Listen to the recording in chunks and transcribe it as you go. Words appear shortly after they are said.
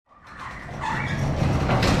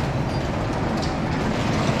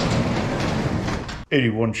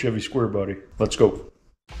81 Chevy Square Body. Let's go.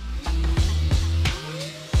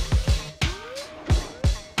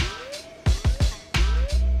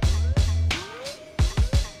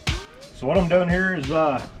 So what I'm doing here is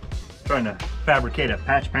trying to fabricate a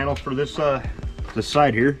patch panel for this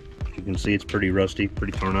side here. As you can see, it's pretty rusty,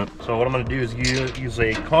 pretty torn up. So what I'm going to do is use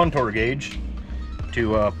a contour gauge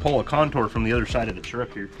to pull a contour from the other side of the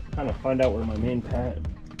truck here. Kind of find out where my main patch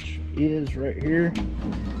is right here.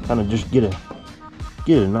 Kind of just get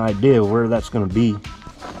an idea of where that's going to be.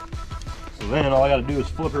 So then all I got to do is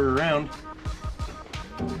flip her around,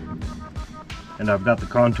 and I've got the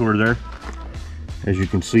contour there, as you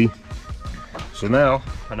can see. So now,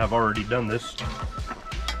 and I've already done this,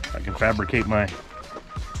 I can fabricate my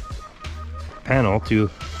panel to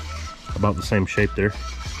about the same shape there.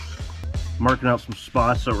 Marking out some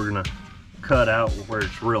spots that we're gonna cut out where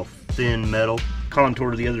it's real thin metal. Contour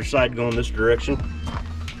to the other side going this direction.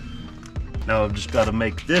 Now I've just got to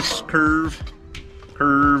make this curve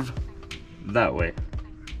that way.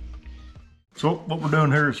 So what we're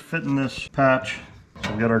doing here is fitting this patch.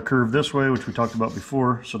 So we got our curve this way, which we talked about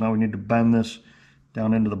before. So now we need to bend this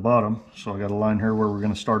down into the bottom. So I got a line here where we're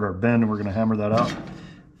going to start our bend, and we're going to hammer that out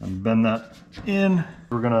and bend that in.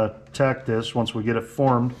 We're going to tack this once we get it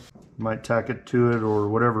formed. We might tack it to it or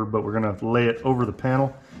whatever, but we're going to lay it over the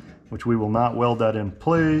panel, which we will not weld that in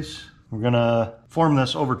place. We're going to form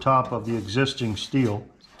this over top of the existing steel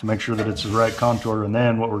to make sure that it's the right contour, and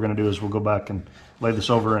then what we're going to do is we'll go back and lay this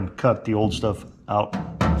over and cut the old stuff out,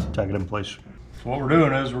 tack it in place. So what we're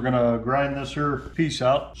doing is we're going to grind this here piece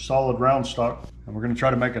out, solid round stock, and we're going to try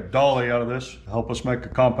to make a dolly out of this to help us make a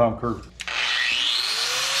compound curve.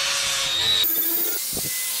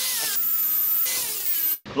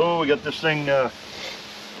 So we got this thing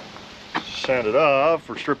sanded off.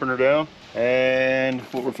 We're stripping her down, and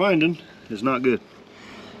what we're finding is not good.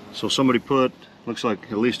 So somebody put, looks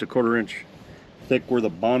like at least a 1/4 inch thick worth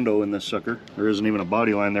of Bondo in this sucker. There isn't even a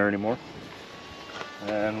body line there anymore.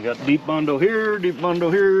 And we got deep Bondo here, deep Bondo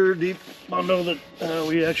here, deep Bondo that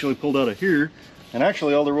we actually pulled out of here. And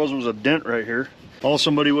actually all there was a dent right here. All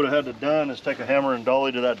somebody would have had to done is take a hammer and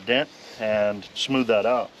dolly to that dent and smooth that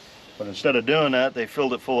out. But instead of doing that, they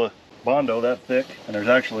filled it full of Bondo that thick, and there's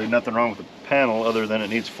actually nothing wrong with the panel other than it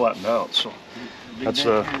needs flattened out. So that's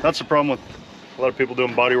the problem with a lot of people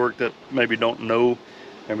doing body work that maybe don't know,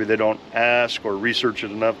 maybe they don't ask or research it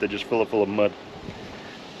enough. They just fill it full of mud.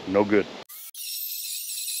 No good.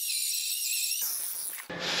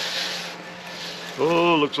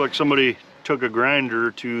 Oh, looks like somebody took a grinder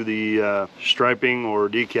to the striping or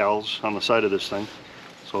decals on the side of this thing.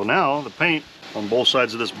 So now the paint on both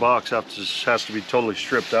sides of this box has to be totally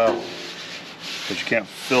stripped out, because you can't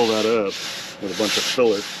fill that up with a bunch of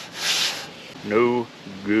filler. No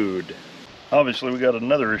good. Obviously we got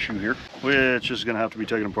another issue here, which is going to have to be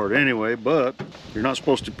taken apart anyway, but you're not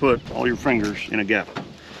supposed to put all your fingers in a gap.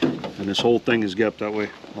 And this whole thing is gapped that way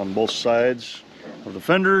on both sides of the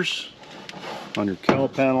fenders, on your cowl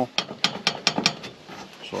panel.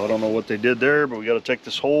 So I don't know what they did there, but we got to take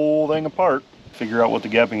this whole thing apart, figure out what the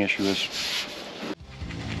gapping issue is.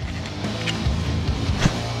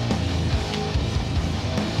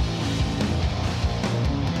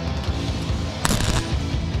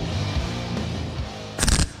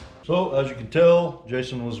 So as you can tell,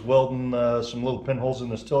 Jason was welding some little pinholes in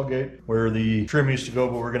this tailgate where the trim used to go,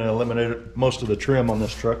 but we're going to eliminate most of the trim on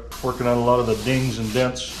this truck. Working on a lot of the dings and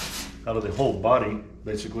dents out of the whole body,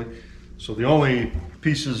 basically. So the only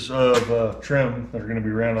pieces of trim that are going to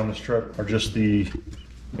be ran on this truck are just the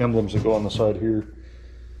emblems that go on the side here.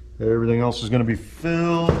 Everything else is going to be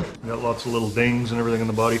filled. We got lots of little dings and everything in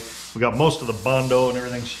the body. We got most of the Bondo and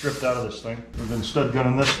everything stripped out of this thing. We've been stud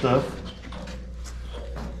gunning this stuff,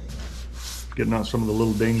 getting out some of the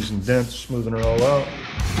little dings and dents, smoothing her all out.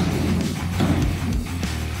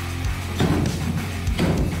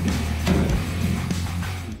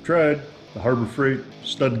 We've tried the Harbor Freight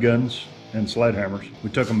stud guns and slide hammers. We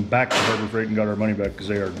took them back to Harbor Freight and got our money back because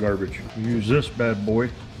they are garbage. We use this bad boy.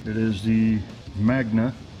 It is the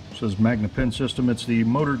Magna. It says Magna pin system. It's the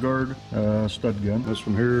Motor Guard stud gun. This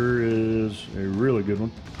one here is a really good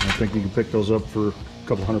one. I think you can pick those up for a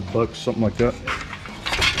couple $100, something like that.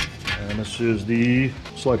 And this is the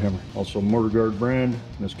slide hammer, also Motor Guard brand.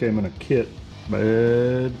 This came in a kit,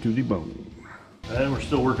 bad to the bone. And we're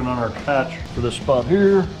still working on our patch for this spot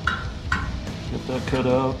here. Get that cut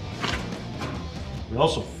out. We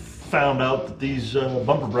also found out that these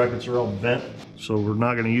bumper brackets are all bent, so we're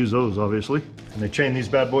not going to use those, obviously. And they chain these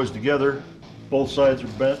bad boys together. Both sides are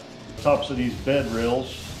bent. Tops of these bed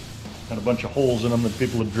rails had a bunch of holes in them that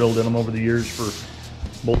people have drilled in them over the years for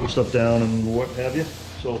bolting stuff down and what have you.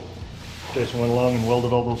 So Jason went along and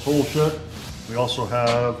welded all those holes shut. We also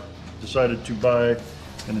have decided to buy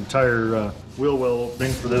an entire wheel well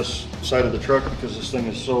thing for this side of the truck because this thing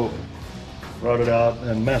is so rotted out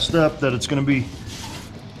and messed up that it's going to be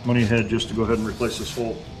money ahead just to go ahead and replace this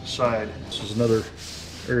whole side. This is another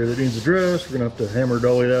area that needs addressed. We're going to have to hammer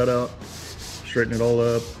dolly that out, straighten it all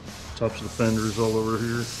up. Tops of the fenders all over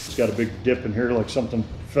here. It's got a big dip in here like something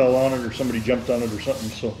fell on it or somebody jumped on it or something,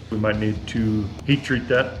 so we might need to heat treat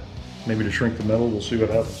that, maybe to shrink the metal. We'll see what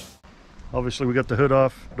happens. Obviously we got the hood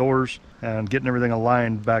off, doors, and getting everything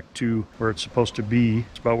aligned back to where it's supposed to be.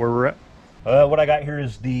 It's about where we're at. What I got here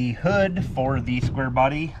is the hood for the square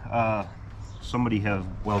body. Somebody have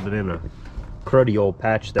welded in a cruddy old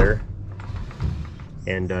patch there,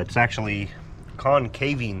 and it's actually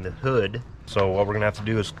concaving the hood. So what we're gonna have to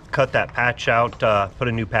do is cut that patch out, put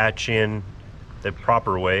a new patch in the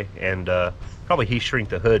proper way, and probably heat shrink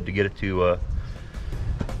the hood to get it to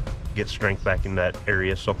get strength back in that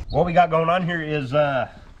area. So what we got going on here is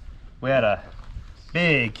we had a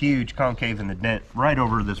big, huge concave in the dent right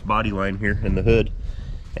over this body line here in the hood,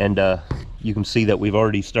 and you can see that we've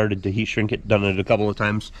already started to heat shrink it, done it a couple of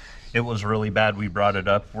times. It was really bad. We brought it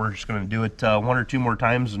up. We're just gonna do it 1 or 2 more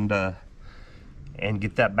times and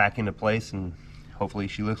get that back into place, and hopefully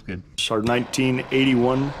she looks good. It's our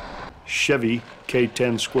 1981 Chevy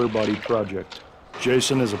K10 Square Body project.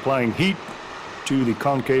 Jason is applying heat to the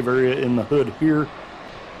concave area in the hood here.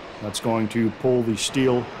 That's going to pull the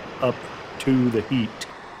steel up to the heat.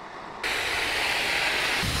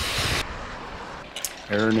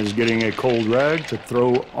 Aaron is getting a cold rag to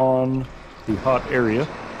throw on the hot area.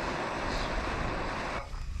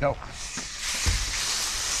 Go.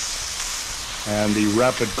 And the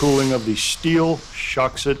rapid cooling of the steel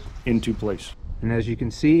shocks it into place. And as you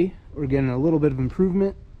can see, we're getting a little bit of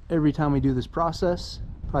improvement every time we do this process.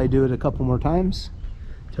 Probably do it a couple more times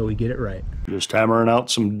until we get it right. Just hammering out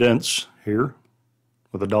some dents here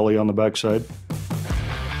with a dolly on the backside.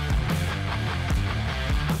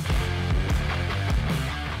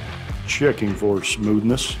 Checking for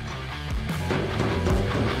smoothness.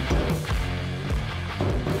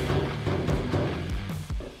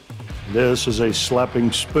 This is a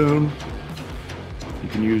slapping spoon. You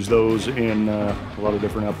can use those in a lot of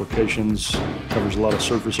different applications. Covers a lot of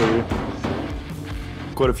surface area.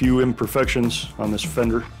 Quite a few imperfections on this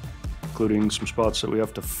fender, including some spots that we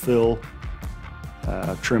have to fill,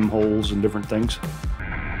 trim holes and different things.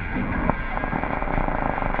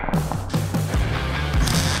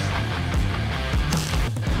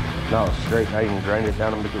 No, it's straight. Now you can grind it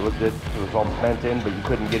down and make it look good. It was all bent in, but you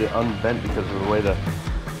couldn't get it unbent because of the way that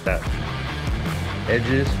edge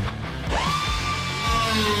is.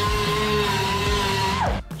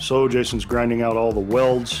 So Jason's grinding out all the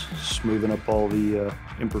welds, smoothing up all the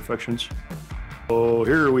imperfections. So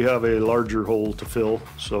here we have a larger hole to fill,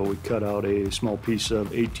 so we cut out a small piece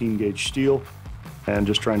of 18 gauge steel and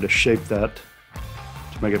just trying to shape that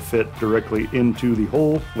to make it fit directly into the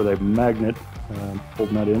hole with a magnet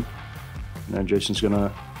holding that in. And then Jason's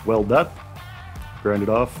gonna weld that, grind it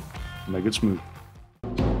off, and make it smooth.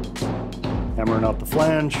 Hammering out the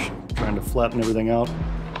flange, trying to flatten everything out.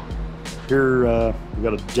 Here we've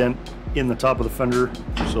got a dent in the top of the fender,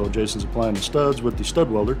 so Jason's applying the studs with the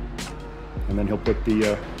stud welder, and then he'll put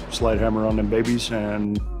the slide hammer on them babies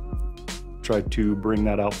and try to bring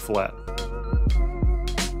that out flat.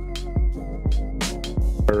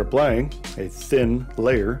 We're applying a thin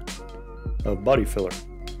layer of body filler.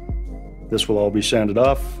 This will all be sanded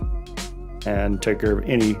off and take care of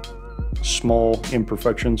any small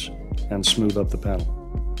imperfections and smooth up the panel.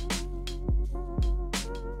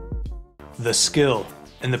 The skill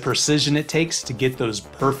and the precision it takes to get those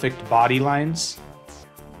perfect body lines.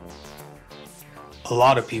 A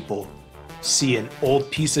lot of people see an old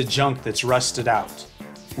piece of junk that's rusted out.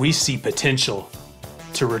 We see potential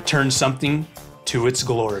to return something to its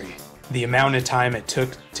glory. The amount of time it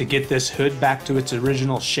took to get this hood back to its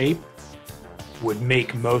original shape would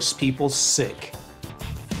make most people sick.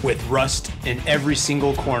 With rust in every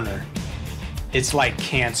single corner, it's like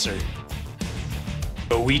cancer.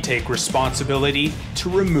 But we take responsibility to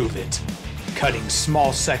remove it, cutting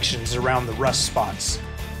small sections around the rust spots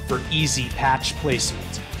for easy patch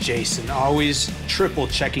placement. Jason always triple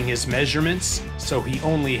checking his measurements, so he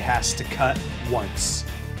only has to cut once.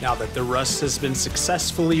 Now that the rust has been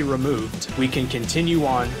successfully removed, we can continue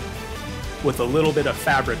on with a little bit of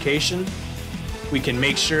fabrication. We can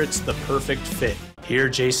make sure it's the perfect fit. Here,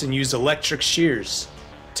 Jason used electric shears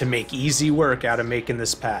to make easy work out of making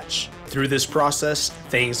this patch. Through this process,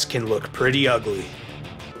 things can look pretty ugly.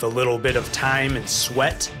 With a little bit of time and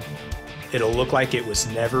sweat, it'll look like it was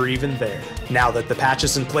never even there. Now that the patch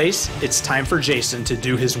is in place, it's time for Jason to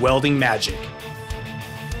do his welding magic.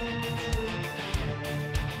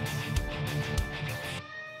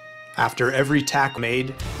 After every tack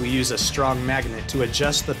made, we use a strong magnet to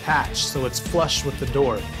adjust the patch so it's flush with the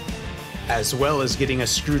door, as well as getting a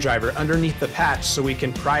screwdriver underneath the patch so we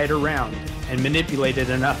can pry it around and manipulate it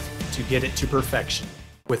enough to get it to perfection.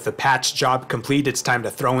 With the patch job complete, it's time to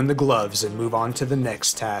throw in the gloves and move on to the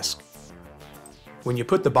next task. When you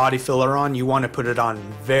put the body filler on, you want to put it on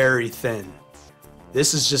very thin.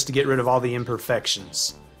 This is just to get rid of all the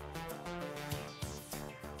imperfections.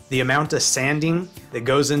 The amount of sanding that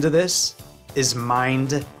goes into this is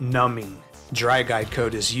mind-numbing. Dry guide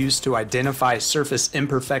coat is used to identify surface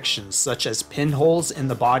imperfections such as pinholes in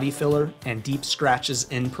the body filler and deep scratches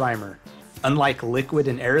in primer. Unlike liquid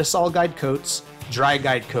and aerosol guide coats, dry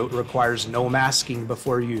guide coat requires no masking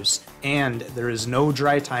before use, and there is no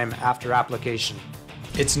dry time after application.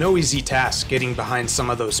 It's no easy task getting behind some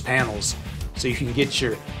of those panels, so you can get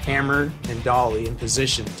your hammer and dolly in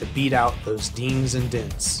position to beat out those dings and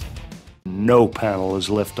dents. No panel is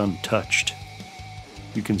left untouched.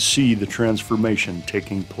 You can see the transformation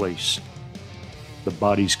taking place. The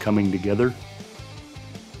body's coming together,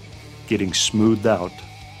 getting smoothed out,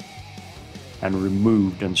 and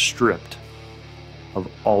removed and stripped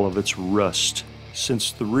of all of its rust.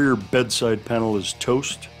 Since the rear bedside panel is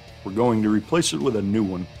toast, we're going to replace it with a new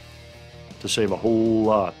one to save a whole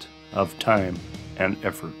lot of time and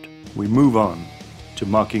effort. We move on to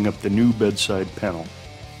mocking up the new bedside panel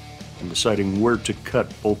and deciding where to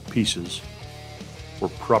cut both pieces for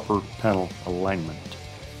proper panel alignment.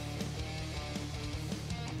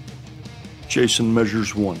 Jason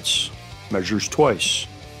measures once, measures twice,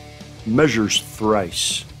 measures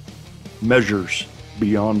thrice, measures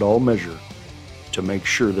beyond all measure to make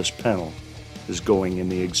sure this panel is going in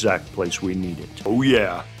the exact place we need it. Oh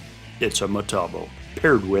yeah, it's a Metabo,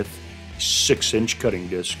 paired with a 6-inch cutting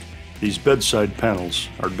disc. These bedside panels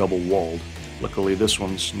are double walled. Luckily this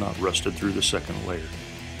one's not rusted through the second layer.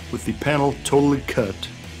 With the panel totally cut,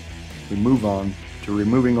 we move on to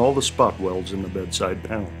removing all the spot welds in the bedside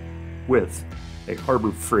panel with a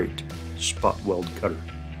Harbor Freight spot weld cutter.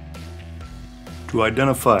 To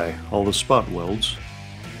identify all the spot welds,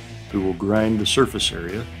 we will grind the surface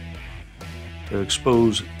area to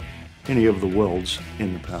expose any of the welds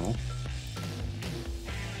in the panel,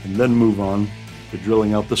 and then move on to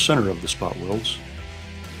drilling out the center of the spot welds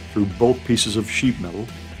through both pieces of sheet metal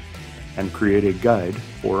and create a guide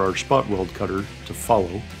for our spot weld cutter to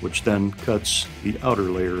follow, which then cuts the outer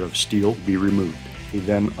layer of steel to be removed. He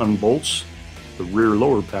then unbolts the rear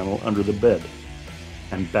lower panel under the bed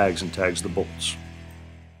and bags and tags the bolts.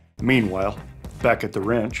 Meanwhile, back at the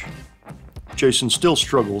ranch, Jason still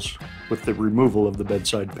struggles with the removal of the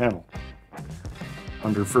bedside panel.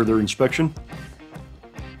 Under further inspection,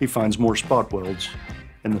 he finds more spot welds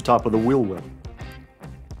in the top of the wheel well.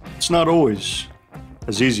 It's not always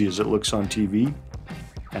as easy as it looks on TV,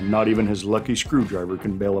 and not even his lucky screwdriver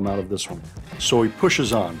can bail him out of this one. So he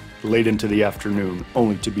pushes on late into the afternoon,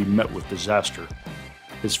 only to be met with disaster.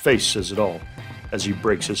 His face says it all as he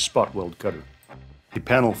breaks his spot weld cutter. The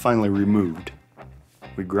panel finally removed,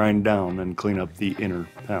 we grind down and clean up the inner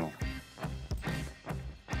panel.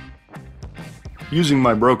 Using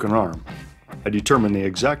my broken arm, I determine the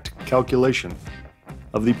exact calculation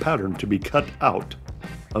of the pattern to be cut out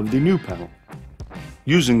of the new panel,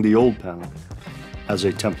 using the old panel as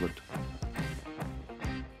a template.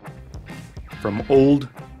 From old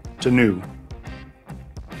to new,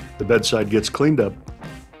 the bedside gets cleaned up,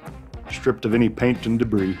 stripped of any paint and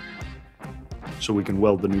debris, so we can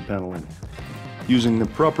weld the new panel in. Using the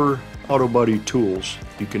proper auto body tools,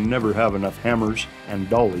 you can never have enough hammers and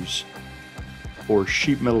dollies for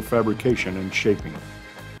sheet metal fabrication and shaping.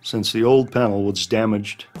 Since the old panel was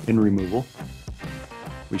damaged in removal,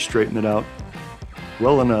 we straighten it out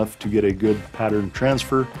well enough to get a good pattern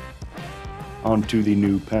transfer onto the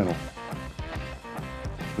new panel.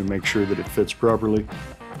 We make sure that it fits properly.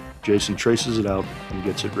 Jason traces it out and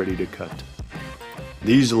gets it ready to cut.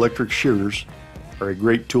 These electric shearers are a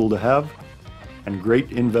great tool to have and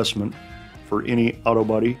great investment for any auto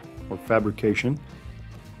body or fabrication,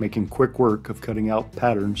 making quick work of cutting out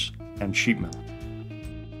patterns and sheet metal.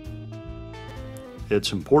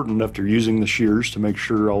 It's important after using the shears to make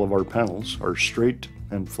sure all of our panels are straight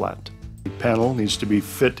and flat. The panel needs to be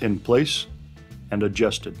fit in place and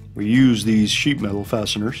adjusted. We use these sheet metal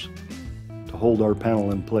fasteners to hold our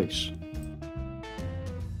panel in place.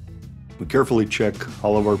 We carefully check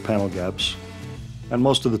all of our panel gaps, and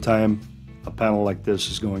most of the time a panel like this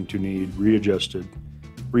is going to need readjusted,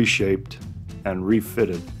 reshaped, and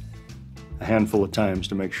refitted a handful of times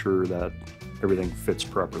to make sure that everything fits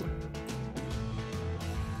properly.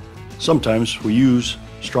 Sometimes we use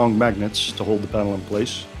strong magnets to hold the panel in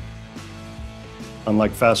place.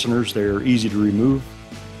 Unlike fasteners, they're easy to remove,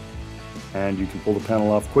 and you can pull the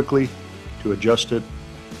panel off quickly to adjust it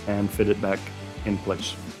and fit it back in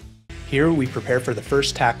place. Here we prepare for the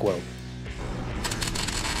first tack weld.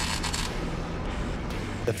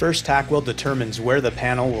 The first tack weld determines where the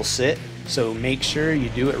panel will sit, so make sure you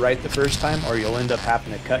do it right the first time or you'll end up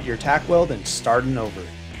having to cut your tack weld and starting over.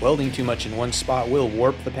 Welding too much in one spot will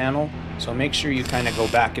warp the panel, so make sure you kind of go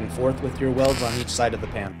back and forth with your welds on each side of the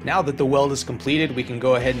panel. Now that the weld is completed, we can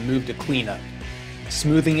go ahead and move to cleanup,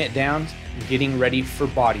 smoothing it down and getting ready for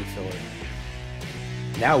body filler.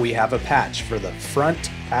 Now we have a patch for the front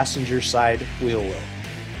passenger side wheel well.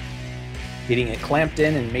 Getting it clamped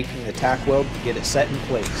in and making the tack weld to get it set in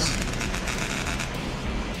place.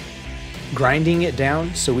 Grinding it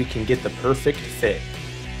down so we can get the perfect fit.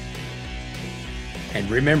 And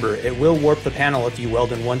remember, it will warp the panel if you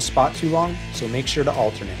weld in one spot too long, so make sure to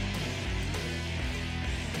alternate.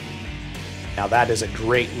 Now that is a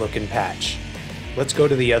great looking patch. Let's go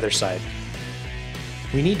to the other side.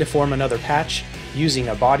 We need to form another patch using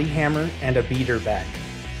a body hammer and a beater bag.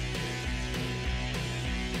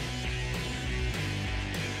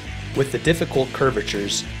 With the difficult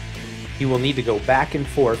curvatures, you will need to go back and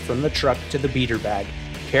forth from the truck to the beater bag,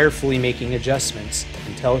 carefully making adjustments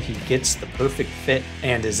until he gets the perfect fit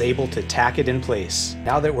and is able to tack it in place.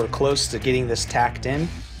 Now that we're close to getting this tacked in,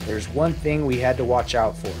 there's one thing we had to watch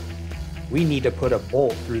out for. We need to put a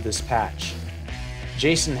bolt through this patch.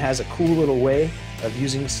 Jason has a cool little way of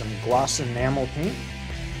using some gloss enamel paint.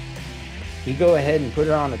 You go ahead and put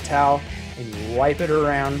it on a towel and you wipe it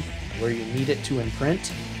around where you need it to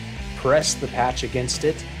imprint, press the patch against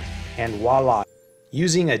it, and voila.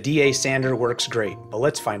 Using a DA sander works great, but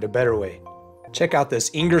let's find a better way. Check out this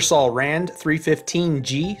Ingersoll Rand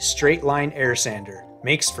 315G straight line air sander.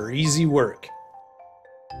 Makes for easy work.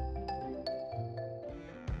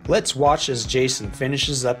 Let's watch as Jason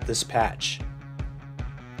finishes up this patch.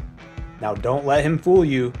 Now don't let him fool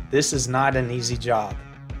you, this is not an easy job.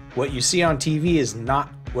 What you see on TV is not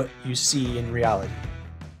what you see in reality.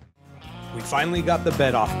 We finally got the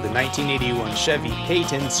bed off the 1981 Chevy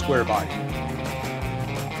K10 Square Body.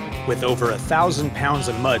 With over 1,000 pounds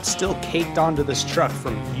of mud still caked onto this truck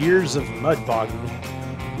from years of mud bogging,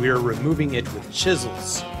 we are removing it with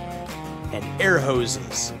chisels and air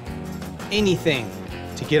hoses, anything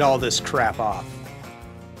to get all this crap off.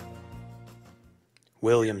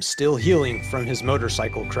 William, still healing from his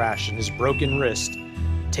motorcycle crash and his broken wrist,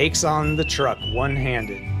 takes on the truck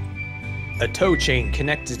one-handed. A tow chain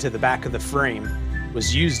connected to the back of the frame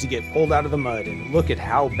was used to get pulled out of the mud, and look at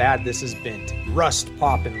how bad this is bent. Rust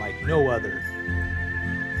popping like no other.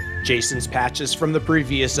 Jason's patches from the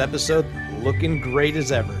previous episode looking great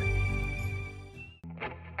as ever.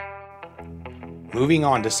 Moving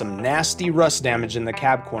on to some nasty rust damage in the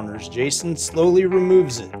cab corners, Jason slowly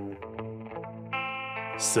removes it.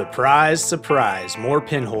 Surprise, surprise, more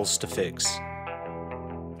pinholes to fix.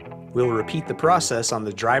 We'll repeat the process on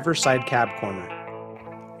the driver's side cab corner,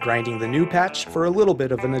 grinding the new patch for a little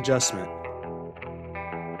bit of an adjustment.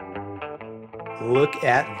 Look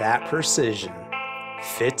at that precision.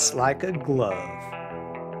 Fits like a glove.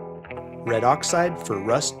 Red oxide for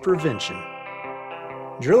rust prevention.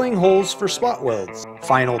 Drilling holes for spot welds.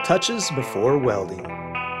 Final touches before welding.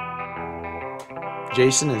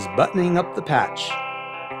 Jason is buttoning up the patch,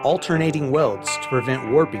 alternating welds to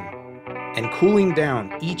prevent warping, and cooling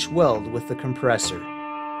down each weld with the compressor,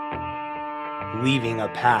 leaving a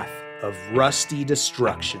path of rusty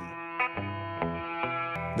destruction.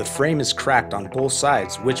 The frame is cracked on both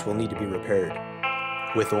sides, which will need to be repaired.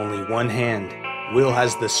 With only one hand, Will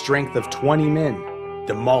has the strength of 20 men,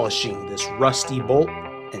 demolishing this rusty bolt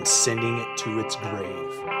and sending it to its grave.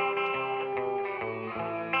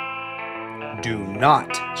 Do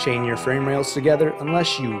not chain your frame rails together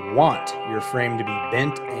unless you want your frame to be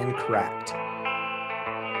bent and cracked.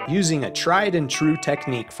 Using a tried and true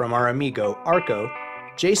technique from our amigo Arco,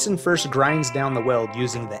 Jason first grinds down the weld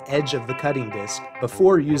using the edge of the cutting disc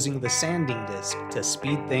before using the sanding disc to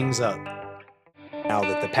speed things up. Now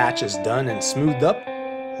that the patch is done and smoothed up,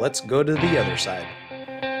 let's go to the other side.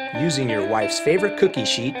 Using your wife's favorite cookie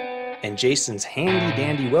sheet and Jason's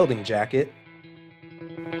handy-dandy welding jacket,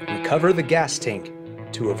 we cover the gas tank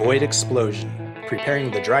to avoid explosion,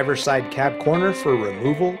 preparing the driver's side cab corner for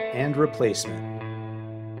removal and replacement.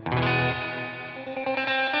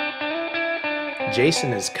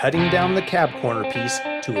 Jason is cutting down the cab corner piece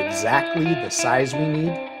to exactly the size we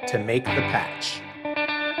need to make the patch.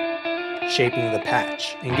 shaping the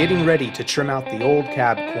patch and getting ready to trim out the old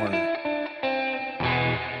cab corner.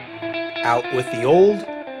 Out with the old,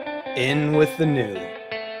 in with the new.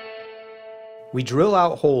 We drill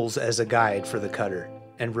out holes as a guide for the cutter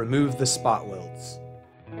and remove the spot welds.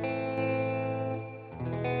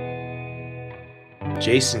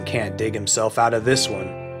 Jason can't dig himself out of this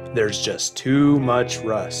one. There's just too much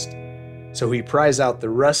rust. So he pries out the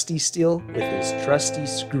rusty steel with his trusty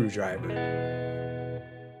screwdriver.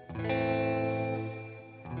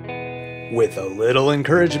 With a little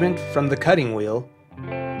encouragement from the cutting wheel,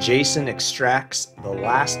 Jason extracts the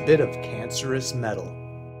last bit of cancerous metal.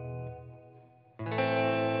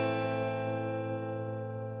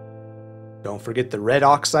 Don't forget the red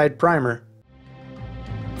oxide primer.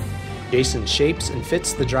 Jason shapes and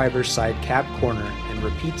fits the driver's side cab corner and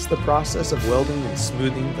repeats the process of welding and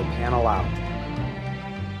smoothing the panel out.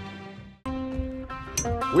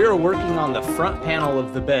 We are working on the front panel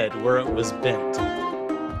of the bed where it was bent.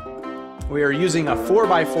 We are using a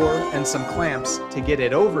 4x4 and some clamps to get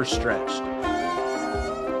it overstretched.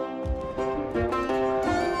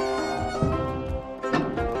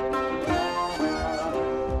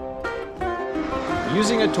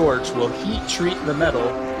 Using a torch will heat treat the metal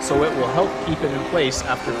so it will help keep it in place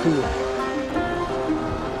after cooling.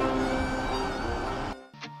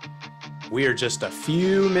 We are just a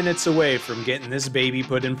few minutes away from getting this baby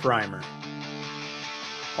put in primer.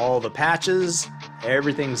 All the patches,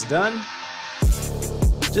 everything's done.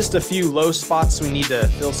 Just a few low spots we need to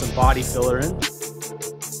fill some body filler in.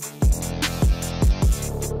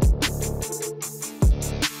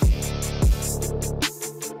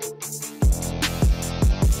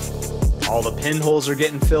 All the pinholes are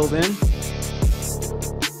getting filled in.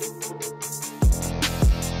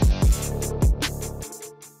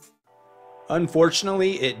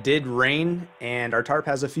 Unfortunately, it did rain and our tarp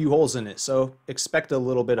has a few holes in it, so expect a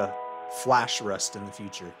little bit of flash rust in the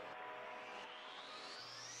future.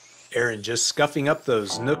 Aaron just scuffing up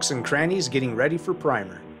those nooks and crannies, getting ready for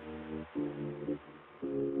primer.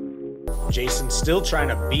 Jason's still trying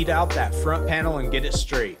to beat out that front panel and get it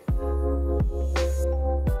straight.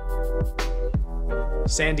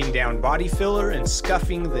 Sanding down body filler and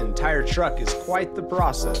scuffing the entire truck is quite the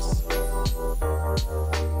process.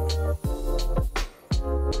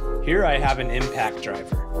 Here I have an impact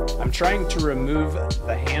driver. I'm trying to remove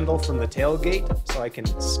the handle from the tailgate so I can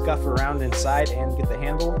scuff around inside and get the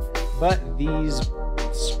handle, but these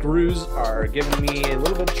screws are giving me a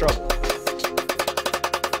little bit of trouble.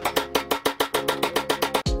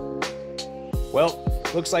 Well,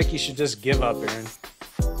 looks like you should just give up, Aaron.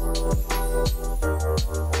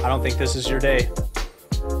 I don't think this is your day.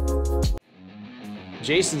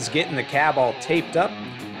 Jason's getting the cab all taped up,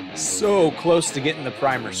 so close to getting the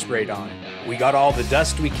primer sprayed on. We got all the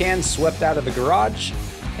dust we can swept out of the garage,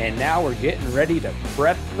 and now we're getting ready to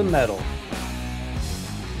prep the metal.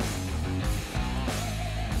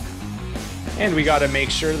 And we gotta make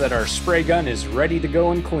sure that our spray gun is ready to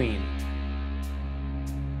go and clean.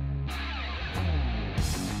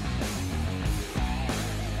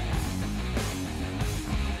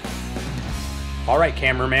 All right,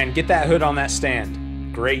 cameraman, get that hood on that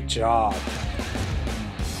stand. Great job.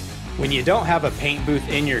 When you don't have a paint booth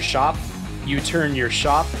in your shop, you turn your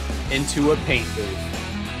shop into a paint booth.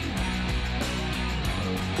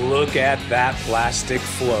 Look at that plastic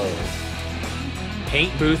flow.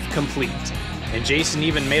 Paint booth complete. And Jason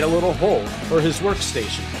even made a little hole for his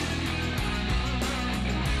workstation.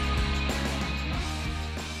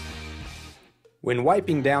 When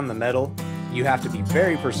wiping down the metal, you have to be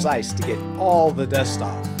very precise to get all the dust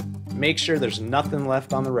off. Make sure there's nothing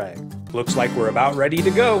left on the rag. Looks like we're about ready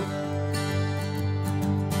to go.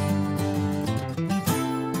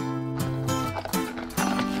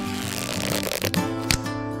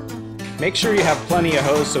 Make sure you have plenty of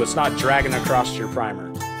hose so it's not dragging across your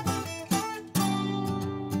primer.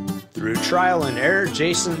 Through trial and error,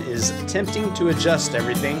 Jason is attempting to adjust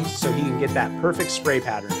everything so he can get that perfect spray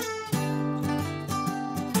pattern.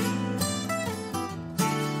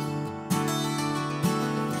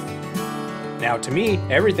 Now to me,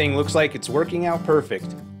 everything looks like it's working out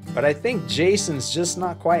perfect, but I think Jason's just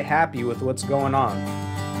not quite happy with what's going on.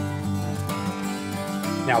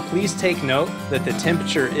 Now please take note that the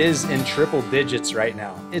temperature is in triple digits right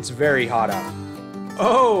now. It's very hot out.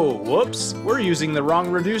 Oh, whoops, we're using the wrong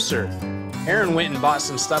reducer. Aaron went and bought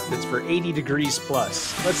some stuff that's for 80 degrees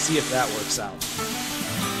plus. Let's see if that works out.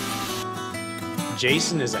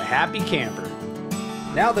 Jason is a happy camper.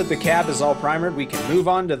 Now that the cab is all primered, we can move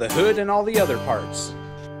on to the hood and all the other parts.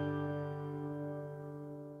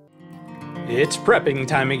 It's prepping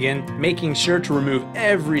time again, making sure to remove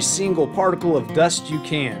every single particle of dust you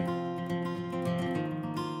can.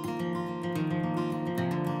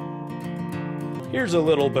 Here's a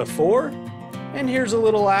little before, and here's a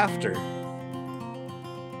little after.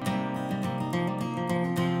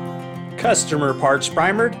 Customer parts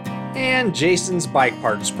primered, and Jason's bike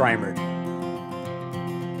parts primered.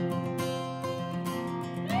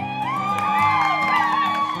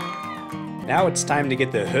 Now it's time to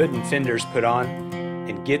get the hood and fenders put on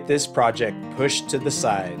and get this project pushed to the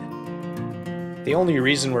side. The only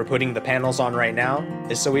reason we're putting the panels on right now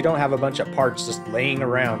is so we don't have a bunch of parts just laying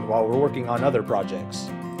around while we're working on other projects.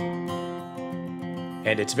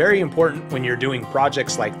 And it's very important when you're doing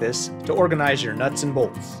projects like this to organize your nuts and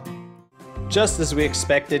bolts. Just as we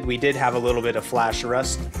expected, we did have a little bit of flash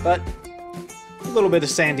rust, but a little bit of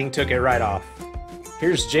sanding took it right off.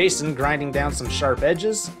 Here's Jason grinding down some sharp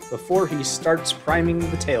edges before he starts priming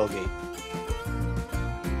the tailgate.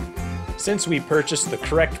 Since we purchased the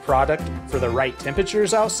correct product for the right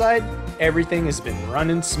temperatures outside, everything has been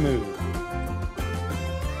running smooth.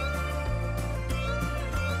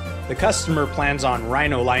 The customer plans on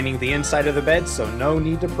rhino lining the inside of the bed, so no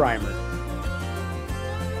need to primer.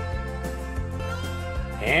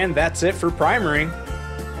 And that's it for primering.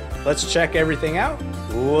 Let's check everything out.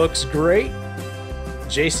 Looks great.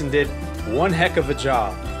 Jason did one heck of a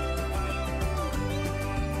job.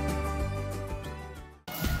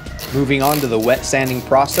 Moving on to the wet sanding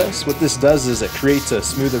process, what this does is it creates a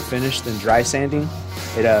smoother finish than dry sanding.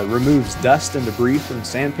 It removes dust and debris from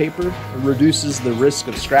sandpaper, it reduces the risk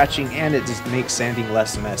of scratching, and it just makes sanding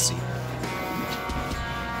less messy.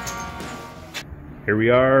 Here we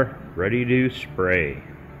are, ready to spray.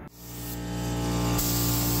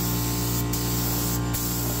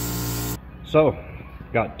 So,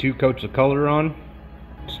 got 2 coats of color on.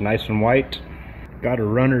 It's nice and white. Got a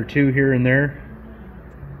run or 2 here and there,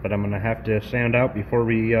 but I'm gonna have to sand out before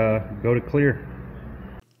we go to clear.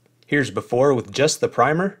 Here's before with just the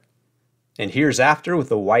primer, and here's after with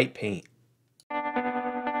the white paint.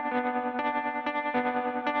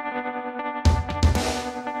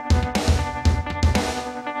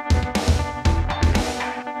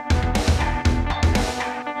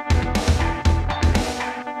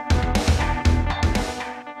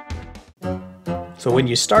 So when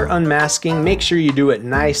you start unmasking, make sure you do it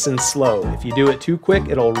nice and slow. If you do it too quick,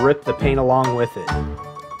 it'll rip the paint along with it.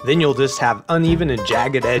 Then you'll just have uneven and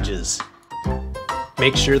jagged edges.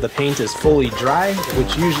 Make sure the paint is fully dry,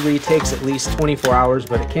 which usually takes at least 24 hours,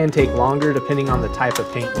 but it can take longer depending on the type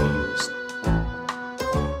of paint you use.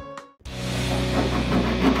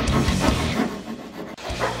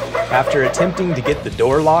 After attempting to get the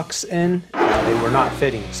door locks in, they were not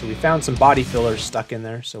fitting, so we found some body fillers stuck in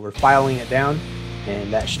there, so we're filing it down,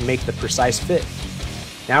 and that should make the precise fit.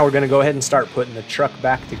 Now we're going to go ahead and start putting the truck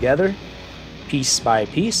back together, piece by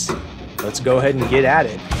piece. Let's go ahead and get at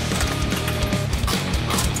it.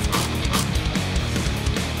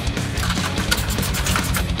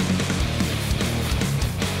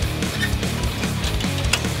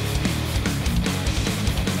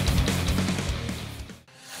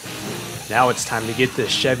 Now it's time to get this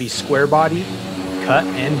Chevy Square Body cut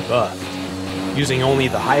and buffed. Using only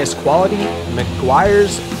the highest quality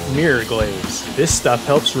McGuire's Mirror Glaze. This stuff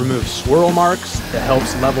helps remove swirl marks, it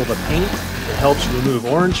helps level the paint, it helps remove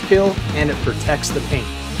orange peel, and it protects the paint.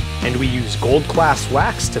 And we use gold class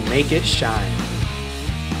wax to make it shine.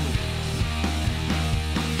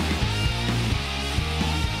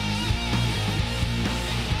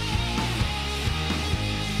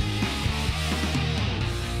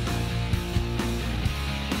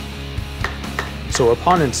 So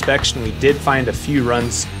upon inspection, we did find a few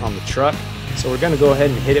runs on the truck. So we're going to go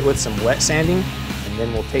ahead and hit it with some wet sanding, and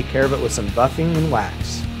then we'll take care of it with some buffing and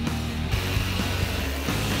wax.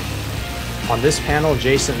 On this panel,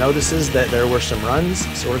 Jason notices that there were some runs,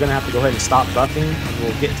 so we're going to have to go ahead and stop buffing, and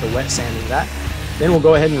we'll get to wet sanding that. Then we'll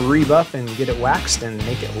go ahead and rebuff and get it waxed and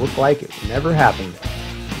make it look like it never happened.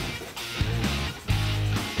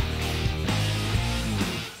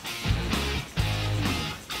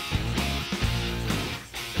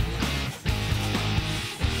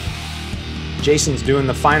 Jason's doing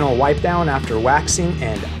the final wipe down after waxing,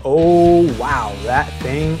 and oh wow, that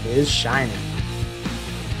thing is shining.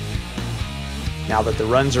 Now that the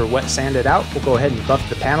runs are wet sanded out, we'll go ahead and buff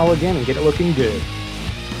the panel again and get it looking good.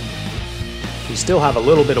 We still have a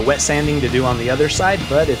little bit of wet sanding to do on the other side,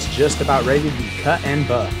 but it's just about ready to be cut and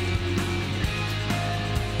buffed.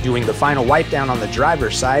 Doing the final wipe down on the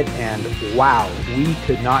driver's side, and wow, we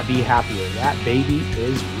could not be happier. That baby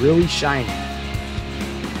is really shining.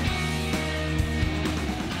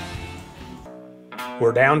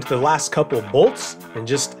 We're down to the last couple bolts and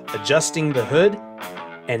just adjusting the hood.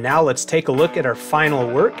 And now let's take a look at our final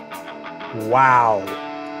work. Wow.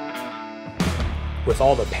 with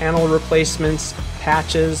all the panel replacements,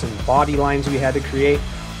 patches, and body lines we had to create,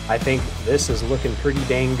 I think this is looking pretty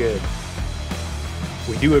dang good.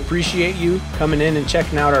 We do appreciate you coming in and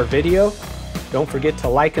checking out our video. Don't forget to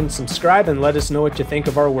like and subscribe and let us know what you think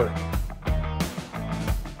of our work.